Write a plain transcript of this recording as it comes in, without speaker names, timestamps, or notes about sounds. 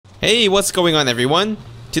Hey, what's going on everyone?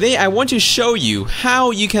 Today I want to show you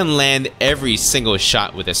how you can land every single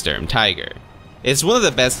shot with a Sturmtiger. It's one of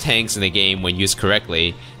the best tanks in the game when used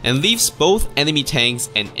correctly, and leaves both enemy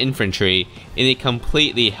tanks and infantry in a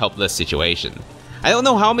completely helpless situation. I don't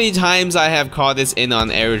know how many times I have called this in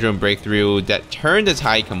on Aerodrome Breakthrough that turned the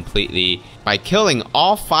tide completely by killing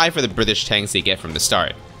all 5 of the British tanks they get from the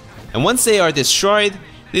start. And once they are destroyed,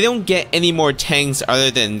 they don't get any more tanks other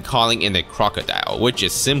than calling in the crocodile, which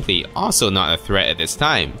is simply also not a threat at this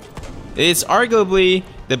time. It is arguably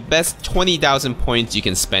the best 20,000 points you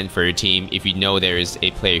can spend for your team if you know there is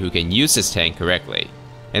a player who can use this tank correctly.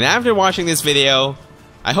 And after watching this video,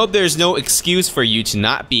 I hope there is no excuse for you to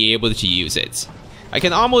not be able to use it. I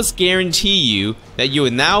can almost guarantee you that you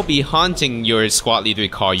will now be haunting your squad leader to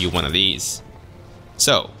call you one of these.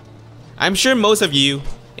 So, I'm sure most of you,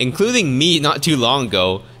 including me not too long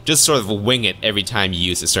ago, just sort of wing it every time you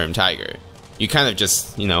use a Sturmtiger. You kind of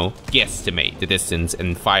just, guesstimate the distance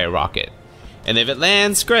and fire a rocket. And if it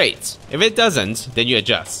lands, great. If it doesn't, then you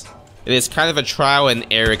adjust. It is kind of a trial and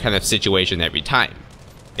error kind of situation every time.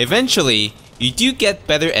 Eventually, you do get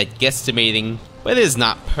better at guesstimating, but it is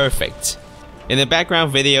not perfect. In the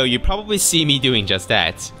background video, you probably see me doing just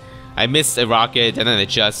that. I missed a rocket and then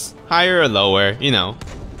adjust higher or lower,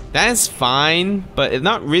 That is fine, but it's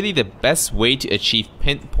not really the best way to achieve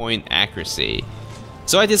pinpoint accuracy.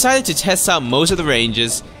 So I decided to test out most of the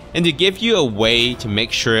ranges and to give you a way to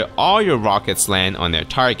make sure all your rockets land on their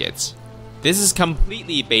targets. This is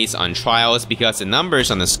completely based on trials because the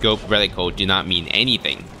numbers on the scope reticle do not mean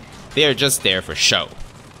anything. They are just there for show.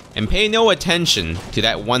 And pay no attention to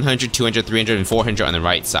that 100, 200, 300, and 400 on the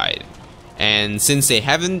right side. And since they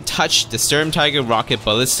haven't touched the Sturmtiger rocket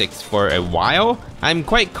ballistics for a while, I'm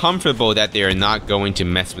quite comfortable that they are not going to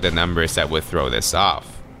mess with the numbers that would throw this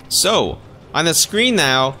off. So, on the screen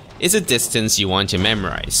now is a distance you want to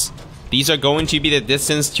memorize. These are going to be the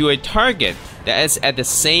distance to a target that is at the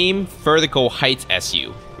same vertical height as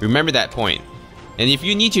you. Remember that point. And if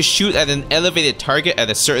you need to shoot at an elevated target at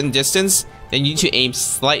a certain distance, then you need to aim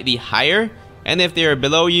slightly higher, and if they are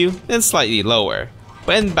below you, then slightly lower.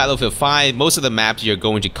 But in Battlefield 5, most of the maps you're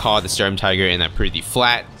going to call the Sturmtiger in are pretty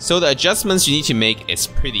flat, so the adjustments you need to make is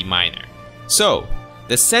pretty minor. So,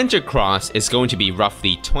 the center cross is going to be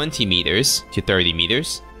roughly 20 meters to 30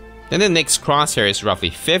 meters. Then the next crosshair is roughly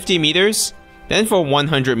 50 meters. Then for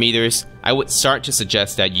 100 meters, I would start to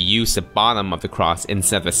suggest that you use the bottom of the cross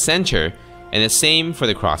instead of the center, and the same for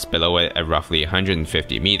the cross below it at roughly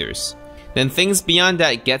 150 meters. Then things beyond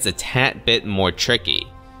that gets a tad bit more tricky.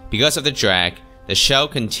 Because of the drag, the shell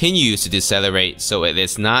continues to decelerate, so it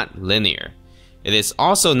is not linear. It is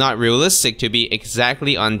also not realistic to be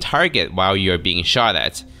exactly on target while you are being shot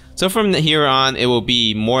at. So from here on, it will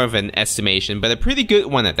be more of an estimation, but a pretty good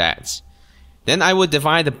one at that. Then I would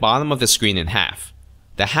divide the bottom of the screen in half.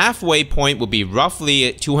 The halfway point would be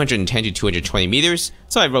roughly 210 to 220 meters,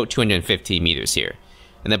 so I wrote 215 meters here.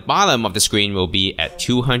 And the bottom of the screen will be at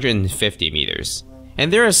 250 meters.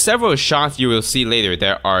 And there are several shots you will see later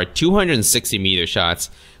that are 260 meter shots,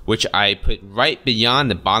 which I put right beyond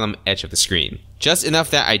the bottom edge of the screen. Just enough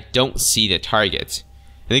that I don't see the target.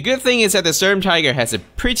 And the good thing is that the Sturmtiger has a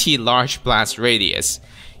pretty large blast radius.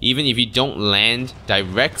 Even if you don't land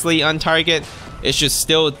directly on target, it should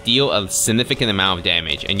still deal a significant amount of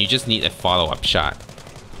damage, and you just need a follow-up shot.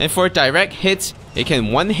 And for a direct hit, it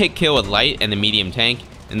can one-hit kill a light and a medium tank,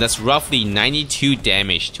 and does roughly 92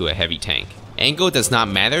 damage to a heavy tank. Angle does not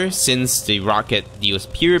matter since the rocket deals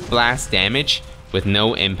pure blast damage with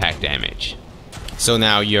no impact damage. So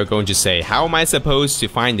now you're going to say, how am I supposed to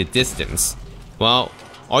find the distance? Well,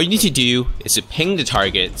 all you need to do is to ping the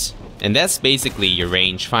target, and that's basically your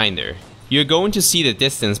range finder. You're going to see the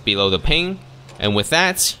distance below the ping, and with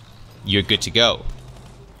that, you're good to go.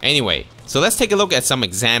 Anyway, so let's take a look at some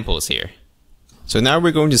examples here. So now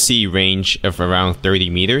we're going to see range of around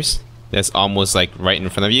 30 meters. That's almost like right in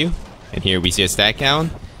front of you. And here we see a stack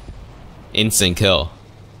count. Instant kill.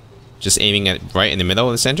 Just aiming at right in the middle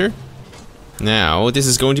of the center. Now, this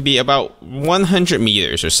is going to be about 100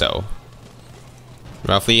 meters or so.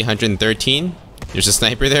 Roughly 113. There's a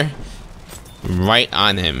sniper there. Right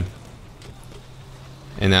on him.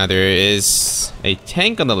 And now there is a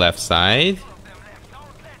tank on the left side.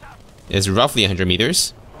 It's roughly 100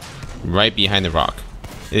 meters. Right behind the rock.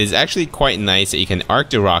 It is actually quite nice that you can arc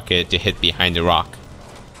the rocket to hit behind the rock.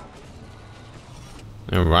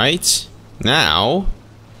 Alright, now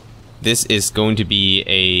this is going to be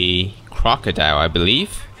a crocodile, I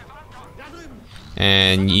believe.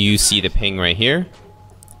 And you see the ping right here.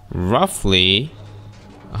 Roughly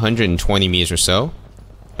 120 meters or so.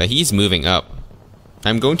 But he's moving up.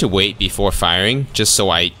 I'm going to wait before firing, just so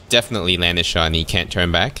I definitely land a shot and he can't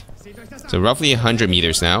turn back. So roughly 100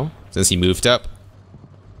 meters now, since he moved up.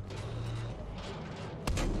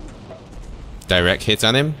 Direct hits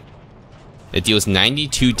on him. It deals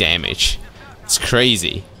 92 damage. It's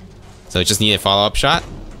crazy. So just need a follow-up shot,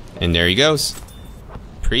 and there he goes.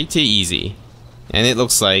 Pretty easy. And it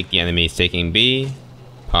looks like the enemy is taking B.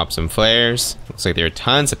 Pop some flares. Looks like there are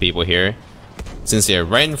tons of people here. Since they're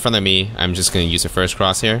right in front of me, I'm just going to use the first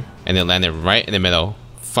crosshair, and it landed right in the middle.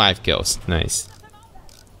 5 kills. Nice.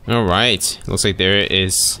 Alright. Looks like there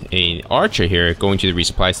is an archer here going to the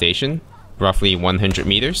resupply station. Roughly 100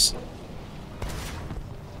 meters.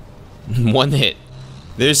 One hit.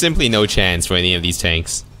 There's simply no chance for any of these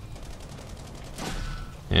tanks.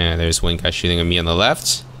 Yeah, there's one guy shooting at me on the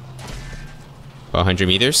left. About 100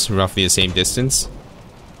 meters, roughly the same distance.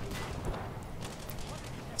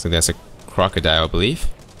 So that's a crocodile, I believe.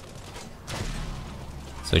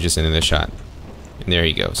 So just another shot. And there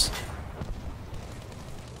he goes.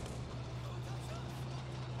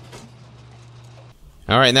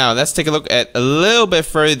 Alright, now let's take a look at a little bit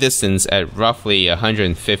further distance at roughly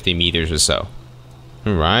 150 meters or so.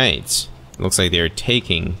 Alright. Looks like they're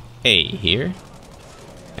taking A here.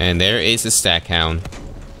 And there is the stack hound.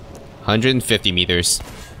 150 meters.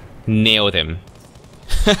 Nailed him.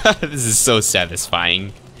 This is so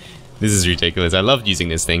satisfying. This is ridiculous. I love using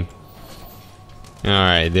this thing.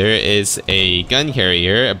 Alright, there is a gun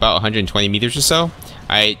carrier about 120 meters or so.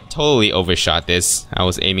 I totally overshot this. I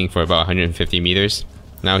was aiming for about 150 meters.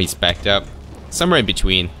 Now he's backed up. Somewhere in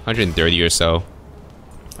between, 130 or so.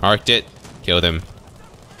 Arced it, killed him.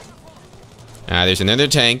 There's another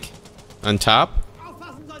tank on top.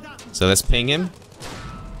 So let's ping him.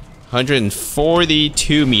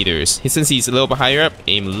 142 meters. Since he's a little bit higher up,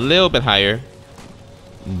 aim a little bit higher.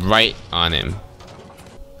 Right on him.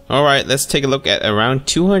 Alright, let's take a look at around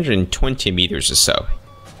 220 meters or so.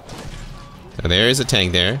 So there is a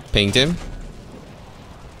tank there. Pinged him.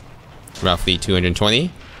 Roughly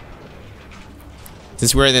 220.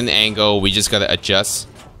 Since we're at an angle, we just gotta adjust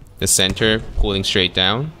the center, pulling straight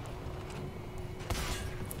down.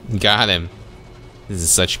 Got him. This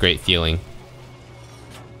is such great feeling.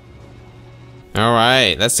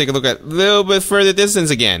 Alright, let's take a look at a little bit further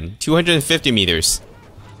distance again. 250 meters.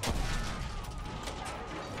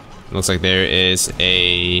 Looks like there is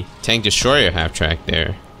a tank destroyer half-track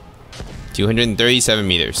there. 237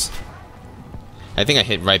 meters. I think I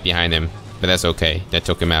hit right behind him, but that's okay. That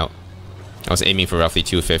took him out. I was aiming for roughly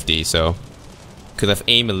 250, so could have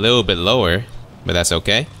aimed a little bit lower, but that's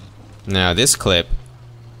okay. Now this clip,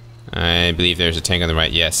 I believe there's a tank on the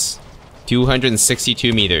right. Yes.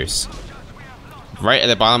 262 meters. Right at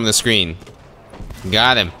the bottom of the screen.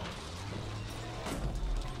 Got him.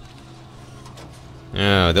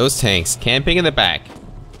 Oh, those tanks camping in the back.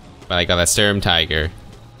 But I got a Sturmtiger.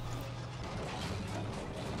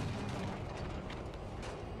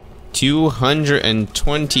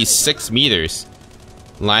 226 meters.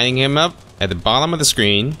 Lining him up at the bottom of the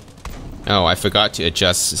screen. Oh, I forgot to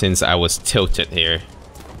adjust since I was tilted here.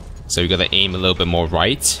 So we gotta aim a little bit more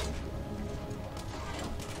right.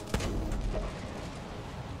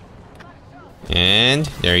 And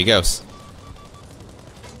there he goes.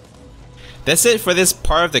 That's it for this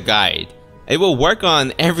part of the guide. It will work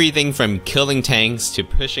on everything from killing tanks to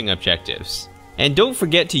pushing objectives. And don't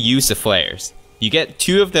forget to use the flares. You get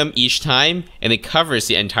 2 of them each time, and it covers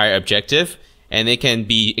the entire objective, and it can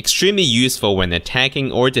be extremely useful when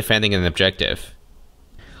attacking or defending an objective.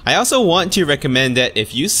 I also want to recommend that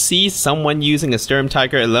if you see someone using a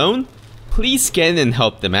Sturmtiger alone, please scan and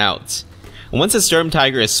help them out. Once a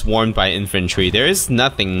Sturmtiger is swarmed by infantry, there is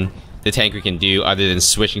nothing the tanker can do other than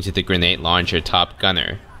switching to the grenade launcher top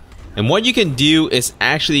gunner. And what you can do is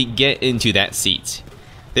actually get into that seat.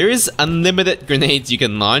 There is unlimited grenades you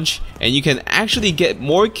can launch, and you can actually get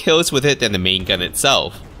more kills with it than the main gun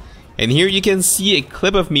itself. And here you can see a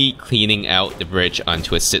clip of me cleaning out the bridge on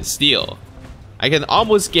Twisted Steel. I can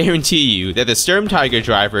almost guarantee you that the Sturmtiger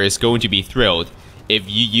driver is going to be thrilled if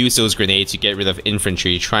you use those grenades to get rid of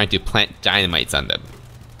infantry trying to plant dynamites on them.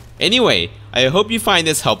 Anyway, I hope you find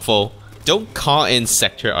this helpful. Don't call in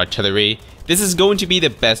sector artillery. This is going to be the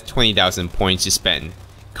best 20,000 points to spend.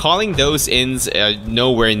 Calling those ins are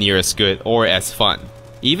nowhere near as good or as fun.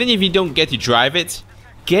 Even if you don't get to drive it,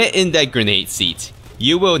 get in that grenade seat.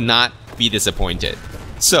 You will not be disappointed.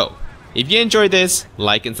 So, if you enjoyed this,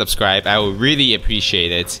 like and subscribe. I will really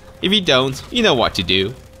appreciate it. If you don't, you know what to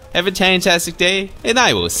do. Have a fantastic day, and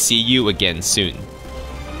I will see you again soon.